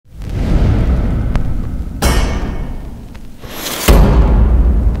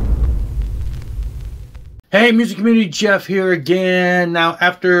Hey, music community, Jeff here again. Now,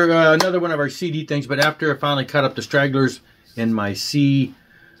 after another one of our CD things, but after I finally cut up the stragglers in my C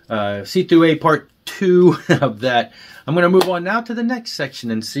through A part 2 of that, I'm going to move on now to the next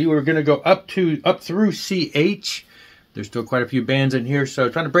section and see. We're going to go up through CH. There's still quite a few bands in here, so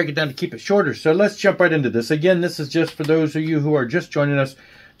trying to break it down to keep it shorter. So let's jump right into this. Again, this is just for those of you who are just joining us,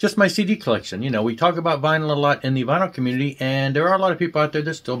 just my CD collection. You know, we talk about vinyl a lot in the vinyl community, and there are a lot of people out there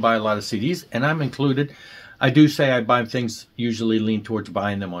that still buy a lot of CDs, and I'm included. I do say I buy things, usually lean towards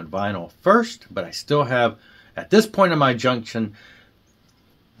buying them on vinyl first, but I still have, at this point in my junction,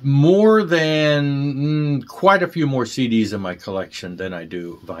 more than quite a few more CDs in my collection than I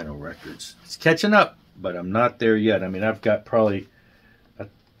do vinyl records. It's catching up, but I'm not there yet. I mean, I've got probably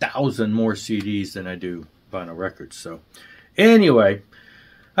 1,000 more CDs than I do vinyl records. So anyway,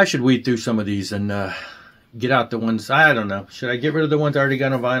 I should weed through some of these and get out the ones, I don't know. Should I get rid of the ones I already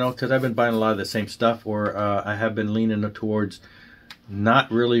got on vinyl? Because I've been buying a lot of the same stuff, or I have been leaning towards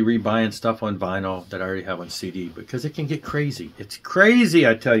not really rebuying stuff on vinyl that I already have on CD, because it can get crazy. It's crazy,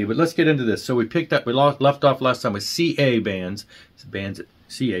 I tell you. But let's get into this. So we left off last time with CA bands at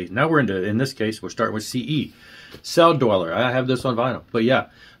CA. Now we're in this case, we're starting with CE. Celldweller. I have this on vinyl. But yeah,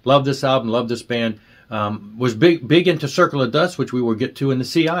 love this album, love this band. Was big into Circle of Dust, which we will get to in the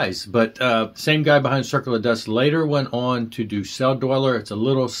CIs. But same guy behind Circle of Dust later went on to do Celldweller. It's a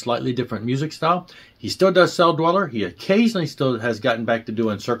little slightly different music style. He still does Celldweller. He occasionally still has gotten back to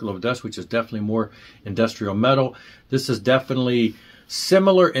doing Circle of Dust, which is definitely more industrial metal. This is definitely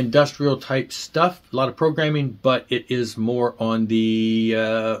similar industrial type stuff. A lot of programming, but it is more on the,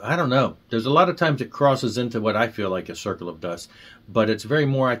 I don't know. There's a lot of times it crosses into what I feel like a Circle of Dust. But it's very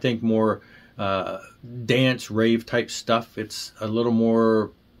more, I think, more dance rave type stuff. It's a little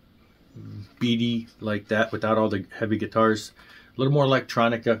more beaty like that without all the heavy guitars, a little more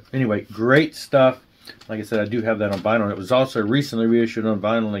electronica. Anyway, great stuff. Like I said, I do have that on vinyl. It was also recently reissued on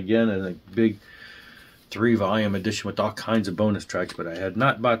vinyl again in a big 3-volume edition with all kinds of bonus tracks, but I had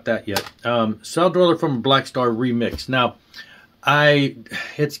not bought that yet. Celldweller from a Black Star remix. Now,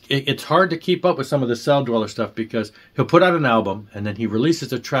 it's hard to keep up with some of the Celldweller stuff, because he'll put out an album and then he releases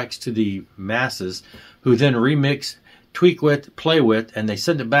the tracks to the masses, who then remix, tweak with, play with, and they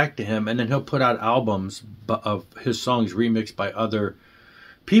send it back to him, and then he'll put out albums of his songs remixed by other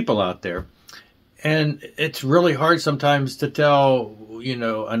people out there. And it's really hard sometimes to tell, you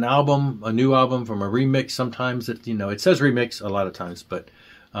know, a new album from a remix. Sometimes it says remix a lot of times, but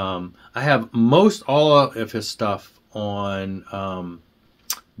I have most all of his stuff on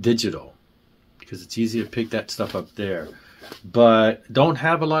digital, because it's easy to pick that stuff up there, but don't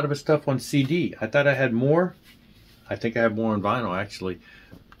have a lot of his stuff on CD. I thought I had more. I think I have more on vinyl, actually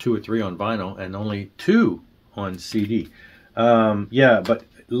 2 or 3 on vinyl and only 2 on CD. Yeah, but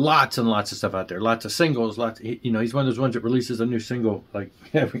lots and lots of stuff out there, lots of singles, he's one of those ones that releases a new single like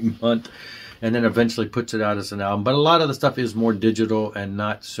every month and then eventually puts it out as an album. But a lot of the stuff is more digital and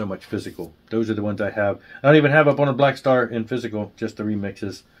not so much physical. Those are the ones I have. I don't even have up on a Black Star in physical, just the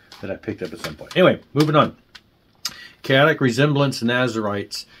remixes that I picked up at some point. Anyway, moving on. Chaotic Resemblance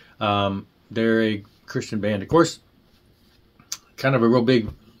Nazarites. They're a Christian band, of course. Kind of a real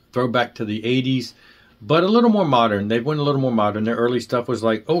big throwback to the 80s, but a little more modern. They went a little more modern. Their early stuff was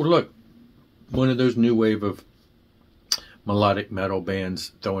like, oh, look, one of those new wave of melodic metal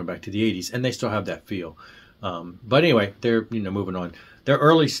bands throwing back to the 80s, and they still have that feel. But anyway, they're moving on. Their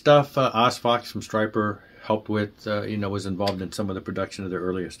early stuff, Oz Fox from Striper helped with, was involved in some of the production of their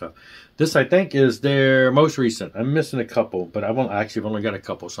earlier stuff. This, I think, is their most recent. I'm missing a couple, but I've only got a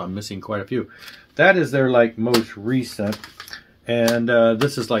couple, so I'm missing quite a few. That is their most recent, and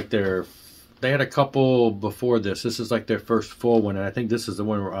this is like they had a couple before this. This is like their first full one, and I think this is the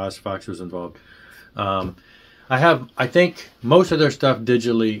one where Oz Fox was involved. I think, most of their stuff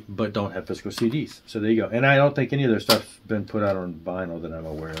digitally, but don't have physical CDs. So there you go. And I don't think any of their stuff's been put out on vinyl that I'm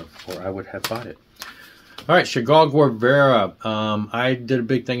aware of, or I would have bought it. All right, Chagall Guevara. I did a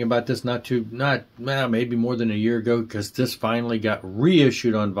big thing about this maybe more than a year ago, because this finally got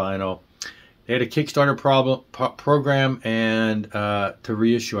reissued on vinyl. They had a Kickstarter program and to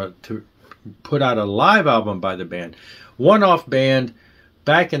reissue it, to put out a live album by the band. One-off band.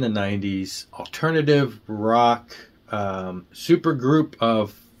 Back in the 90s, alternative rock, super group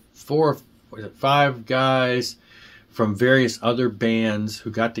of 5 guys from various other bands who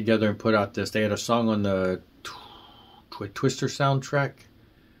got together and put out this. They had a song on the Twister soundtrack.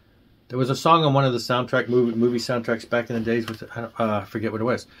 There was a song on one of the movie soundtracks back in the days. I forget what it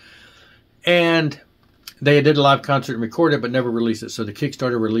was. And they did a live concert and recorded it, but never released it. So the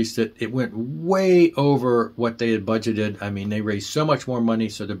Kickstarter released it. It went way over what they had budgeted. I mean, they raised so much more money.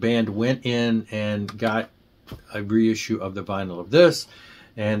 So the band went in and got a reissue of the vinyl of this,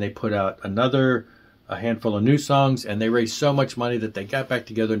 and they put out a handful of new songs, and they raised so much money that they got back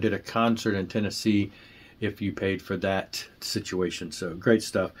together and did a concert in Tennessee if you paid for that situation. So great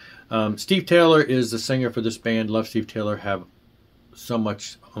stuff. Steve Taylor is the singer for this band. Love Steve Taylor. Have so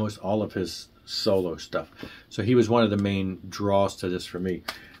much, almost all of his solo stuff. So he was one of the main draws to this for me.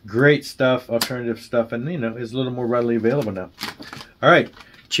 Great stuff, alternative stuff, and is a little more readily available now. All right,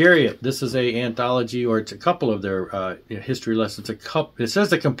 Chariot. This is a anthology, or it's a couple of their history lessons. It says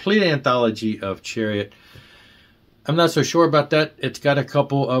the complete anthology of Chariot. I'm not so sure about that. It's got a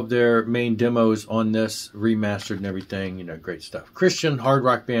couple of their main demos on this, remastered and everything. Great stuff. Christian hard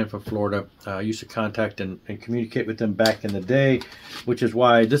rock band from Florida. I used to contact and communicate with them back in the day, which is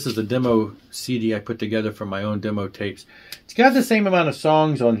why this is a demo CD I put together for my own demo tapes. It's got the same amount of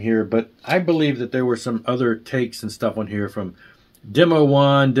songs on here, but I believe that there were some other takes and stuff on here from Demo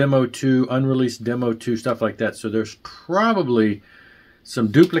 1, Demo 2, unreleased Demo 2, stuff like that. So there's probably some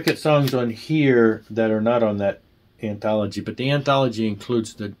duplicate songs on here that are not on that anthology, but the anthology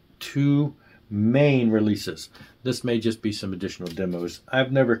includes the 2 main releases. This may just be some additional demos.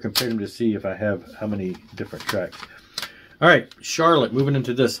 I've never compared them to see if I have how many different tracks. All right, Charlotte, moving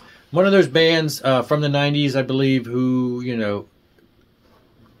into this. One of those bands from the 90s, I believe, who,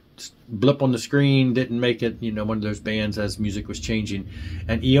 blip on the screen, didn't make it, one of those bands as music was changing.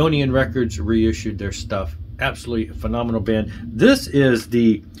 And Aeonian Records reissued their stuff. Absolutely phenomenal band. This is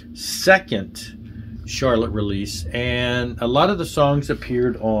the second Charlotte release, and a lot of the songs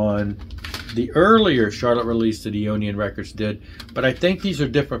appeared on the earlier Charlotte release that Aeonian Records did, but I think these are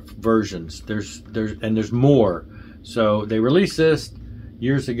different versions. There's more. So they released this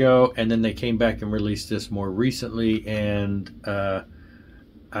years ago, and then they came back and released this more recently, and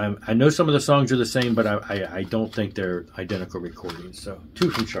I know some of the songs are the same, but I don't think they're identical recordings. So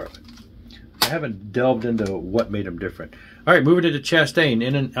 2 from Charlotte. I haven't delved into what made them different. All right, moving to Chastain,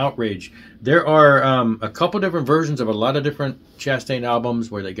 In an Outrage. There are a couple different versions of a lot of different Chastain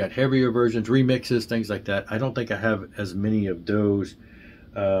albums where they got heavier versions, remixes, things like that. I don't think I have as many of those.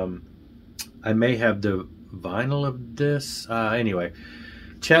 I may have the vinyl of this. Anyway,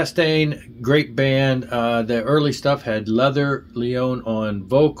 Chastain, great band. The early stuff had Leather Leone on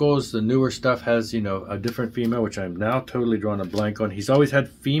vocals. The newer stuff has, a different female, which I'm now totally drawing a blank on. He's always had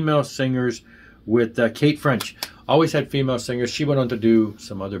female singers with Kate French. Always had female singers. She went on to do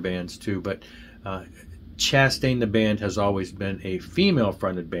some other bands too, but Chastain, the band, has always been a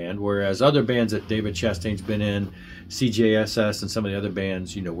female-fronted band, whereas other bands that David Chastain's been in, CJSS and some of the other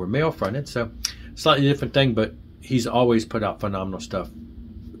bands, were male-fronted. So slightly different thing, but he's always put out phenomenal stuff.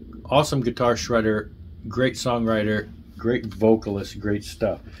 Awesome guitar shredder, great songwriter, great vocalist, great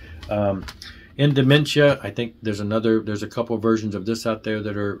stuff. In Dementia, I think there's a couple of versions of this out there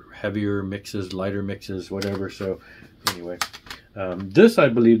that are heavier mixes, lighter mixes, whatever. So anyway, this, I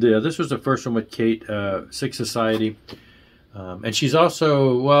believe, this was the first one with Kate, Sick Society. And she's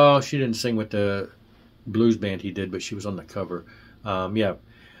also, well, she didn't sing with the blues band he did, but she was on the cover. Yeah.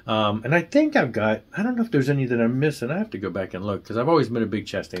 And I think I don't know if there's any that I'm missing. I have to go back and look, because I've always been a big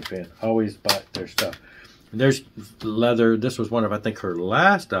Chastain fan. Always bought their stuff. And there's Leather. This was one of, I think, her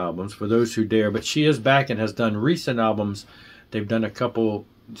last albums, For Those Who Dare. But she is back and has done recent albums. They've done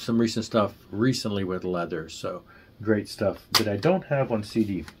some recent stuff recently with Leather. So great stuff that I don't have on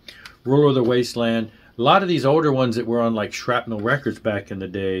CD. Ruler of the Wasteland. A lot of these older ones that were on like Shrapnel Records back in the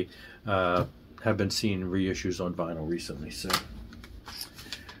day have been seeing reissues on vinyl recently. So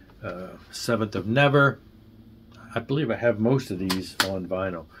Seventh of Never. I believe I have most of these on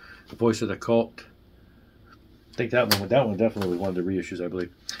vinyl. The Voice of the Cult. I think that one definitely was one of the reissues, I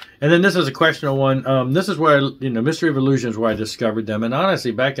believe. And then this is a questionable one. This is where Mystery of Illusion is where I discovered them. And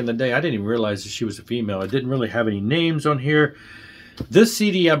honestly, back in the day, I didn't even realize that she was a female. I didn't really have any names on here. This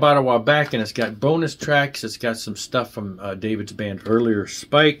CD I bought a while back, and it's got bonus tracks. It's got some stuff from David's band earlier,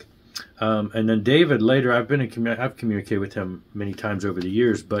 Spike. And then David later, I've communicated with him many times over the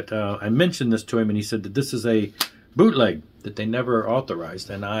years, but I mentioned this to him, and he said that this is a bootleg that they never authorized,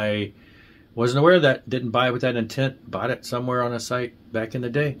 and I wasn't aware of that. Didn't buy it with that intent. Bought it somewhere on a site back in the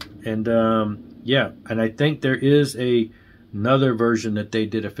day, and yeah, and I think there is another version that they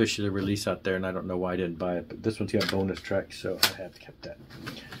did officially release out there, and I don't know why I didn't buy it, but this one's got bonus tracks, so I have kept that.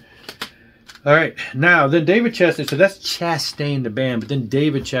 All right, now then David Chastain, so that's Chastain the band, but then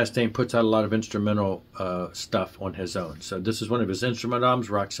David Chastain puts out a lot of instrumental stuff on his own. So this is one of his instrument albums,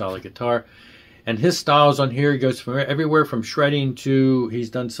 rock solid guitar, and his styles on here, he goes from everywhere from shredding to,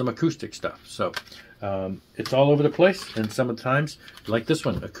 he's done some acoustic stuff. So it's all over the place, and sometimes, like this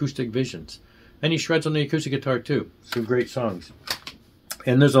one, Acoustic Visions. And he shreds on the acoustic guitar too, some great songs.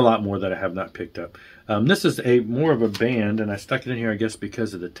 And there's a lot more that I have not picked up. This is more of a band, and I stuck it in here, I guess,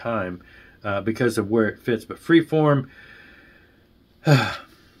 because of the time, because of where it fits. But Freeform, the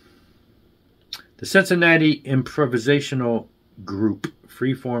Cincinnati Improvisational Group,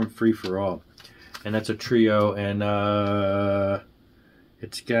 Freeform, Free for All, and that's a trio, and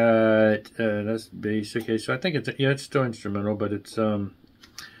it's got that's bass. Okay, so I think it's still instrumental, but it's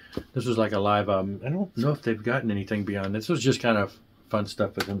this was like a live album. I don't know if they've gotten anything beyond this. Was just kind of fun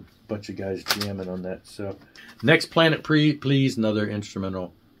stuff with a bunch of guys jamming on that. So next Planet Please, another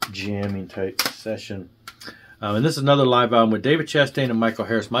instrumental jamming type session. And this is another live album with David Chastain and Michael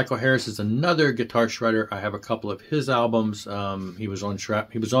Harris. Michael Harris is another guitar shredder. I have a couple of his albums. He was on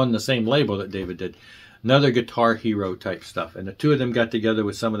the same label that David did. Another Guitar Hero type stuff. And the two of them got together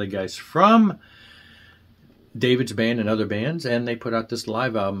with some of the guys from David's band and other bands, and they put out this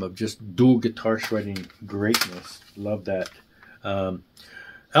live album of just dual guitar shredding greatness. Love that.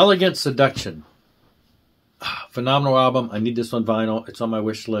 Elegant Seduction. Phenomenal album. I need this on vinyl. It's on my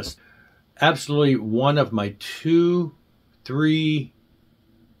wish list. Absolutely one of my three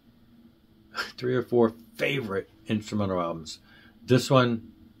or four favorite instrumental albums. This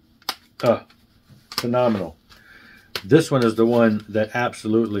one, phenomenal. This one is the one that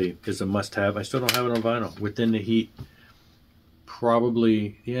absolutely is a must-have. I still don't have it on vinyl. Within the Heat,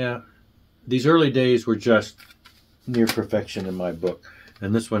 probably, yeah. These early days were just near perfection in my book.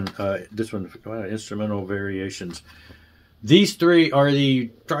 And this one, instrumental variations. These three are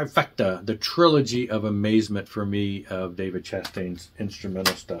the trifecta, the trilogy of amazement for me of David Chastain's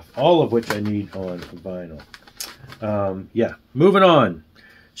instrumental stuff. All of which I need on vinyl. Yeah, moving on.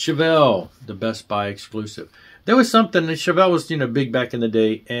 Chevelle, the Best Buy exclusive. There was something, Chevelle was, big back in the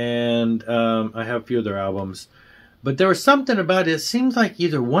day, and I have a few of their albums. But there was something about it. It seems like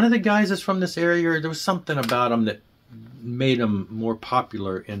either one of the guys is from this area, or there was something about them that made them more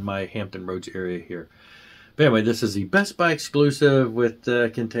popular in my Hampton Roads area here. But anyway, this is the Best Buy exclusive with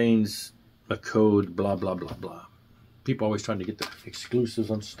contains a code, blah, blah, blah, blah. People always trying to get the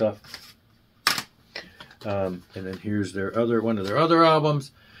exclusives on stuff. And then here's one of their other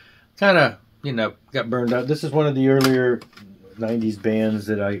albums. Kind of, got burned out. This is one of the earlier 90s bands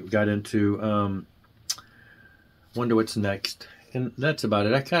that I got into. Wonder What's Next. And that's about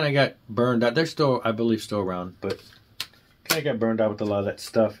it. I kind of got burned out. They're still, I believe, still around, but kind of got burned out with a lot of that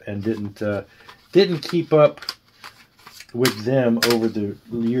stuff and didn't keep up with them over the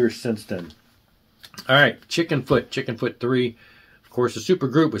years since then. All right, Chickenfoot 3. Of course, a super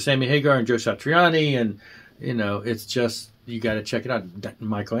group with Sammy Hagar and Joe Satriani, and it's just, you got to check it out.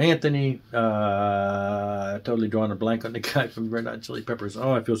 Michael Anthony, totally drawing a blank on the guy from Red Hot Chili Peppers.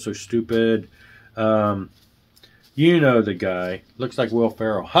 Oh, I feel so stupid. The guy. Looks like Will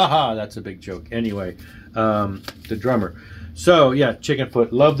Ferrell. Haha, that's a big joke. Anyway, the drummer. So, yeah,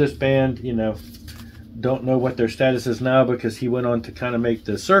 Chickenfoot. Love this band. Don't know what their status is now because he went on to kind of make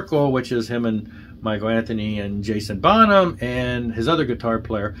The Circle, which is him and Michael Anthony and Jason Bonham and his other guitar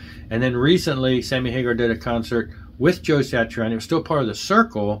player. And then recently, Sammy Hagar did a concert with Joe Satriani. It was still part of The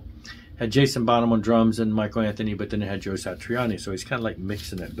Circle. Had Jason Bonham on drums and Michael Anthony, but then it had Joe Satriani. So he's kind of like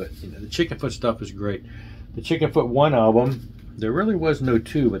mixing it. But, the Chickenfoot stuff is great. The Chickenfoot 1 album, there really was no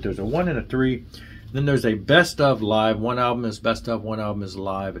 2, but there's a 1 and a 3. Then there's a best of live. One album is best of, one album is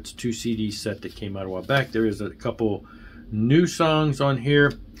live. It's 2 CD set that came out a while back. There is a couple new songs on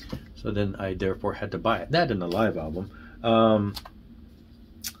here. So then I therefore had to buy it. That and the live album. I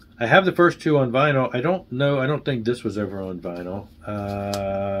have the first 2 on vinyl. I don't think this was ever on vinyl.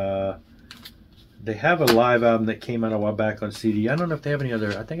 They have a live album that came out a while back on CD. I don't know if they have any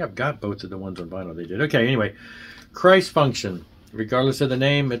other. I think I've got both of the ones on vinyl they did. Okay, anyway. Christ Function. Regardless of the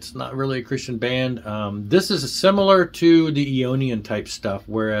name, it's not really a Christian band. This is similar to the Eonian type stuff,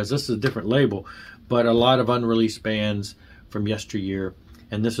 whereas this is a different label, but a lot of unreleased bands from yesteryear,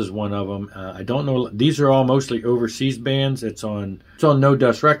 and this is one of them. I don't know. These are all mostly overseas bands. It's on No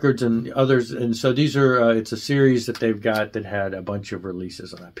Dust Records and others, and so these are. It's a series that they've got that had a bunch of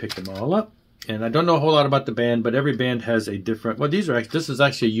releases, and I picked them all up. And I don't know a whole lot about the band, but every band has a different... Well, this is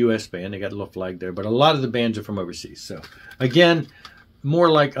actually a U.S. band. They got a little flag there. But a lot of the bands are from overseas. So, again,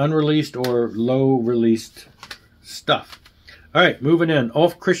 more like unreleased or low-released stuff. All right, moving in.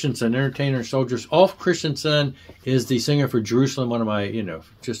 Ulf Christiansson, Entertainer Soldiers. Ulf Christiansson is the singer for Jerusalem, one of my,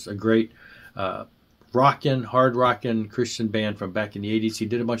 just a great hard rockin' Christian band from back in the 80s. He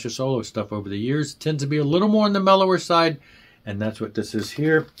did a bunch of solo stuff over the years. Tends to be a little more on the mellower side, and that's what this is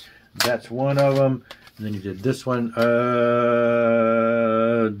here. That's one of them. And then you did this one. The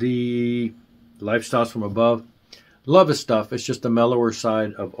Lifestyles from Above. Love his stuff. It's just the mellower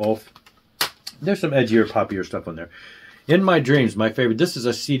side of Ulf. There's some edgier, poppier stuff on there. In My Dreams, my favorite. This is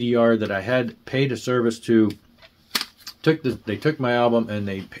a CDR that I had paid a service to. They took my album and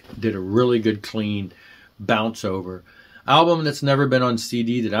they did a really good clean bounce over. Album that's never been on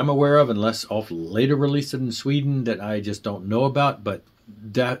CD that I'm aware of, unless Ulf later released it in Sweden that I just don't know about, but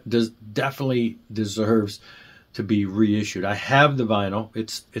that definitely deserves to be reissued. I have the vinyl.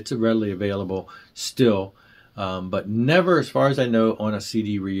 It's readily available still, but never, as far as I know, on a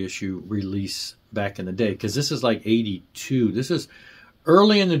CD reissue release back in the day, because this is like 82. This is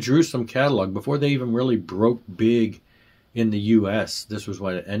early in the Jerusalem catalog, before they even really broke big in the U.S. This was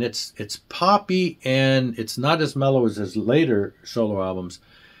what, and it's poppy, and it's not as mellow as his later solo albums.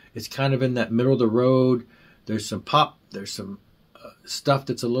 It's kind of in that middle of the road. There's some pop. There's some stuff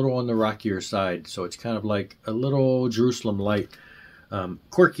that's a little on the rockier side. So it's kind of like a little Jerusalem light,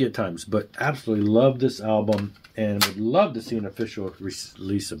 quirky at times. But absolutely love this album, and would love to see an official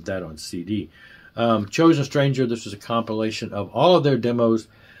release of that on CD. Chosen Stranger. This was a compilation of all of their demos.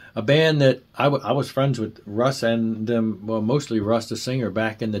 A band that I was friends with Russ and them, well, mostly Russ, the singer,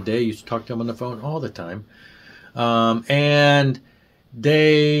 back in the day. Used to talk to him on the phone all the time. And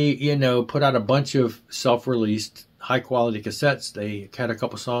they, you know, put out a bunch of self-released, high-quality cassettes. They had a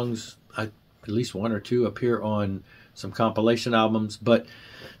couple songs, at least one or two, appear on some compilation albums, but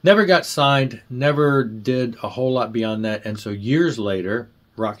never got signed, never did a whole lot beyond that. And so years later,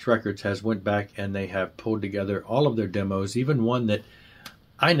 Rox Records has went back and they have pulled together all of their demos, even one that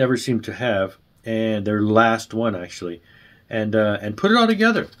I never seem to have, and their last one actually, and put it all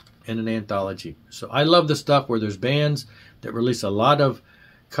together in an anthology. So I love the stuff where there's bands that release a lot of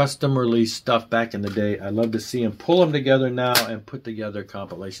custom release stuff back in the day. I love to see them pull them together now and put together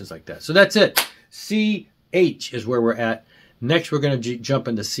compilations like that. So that's it. CH is where we're at. Next, we're going to jump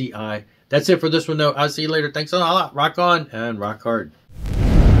into CI. That's it for this one, though. I'll see you later. Thanks a lot. Rock on and rock hard.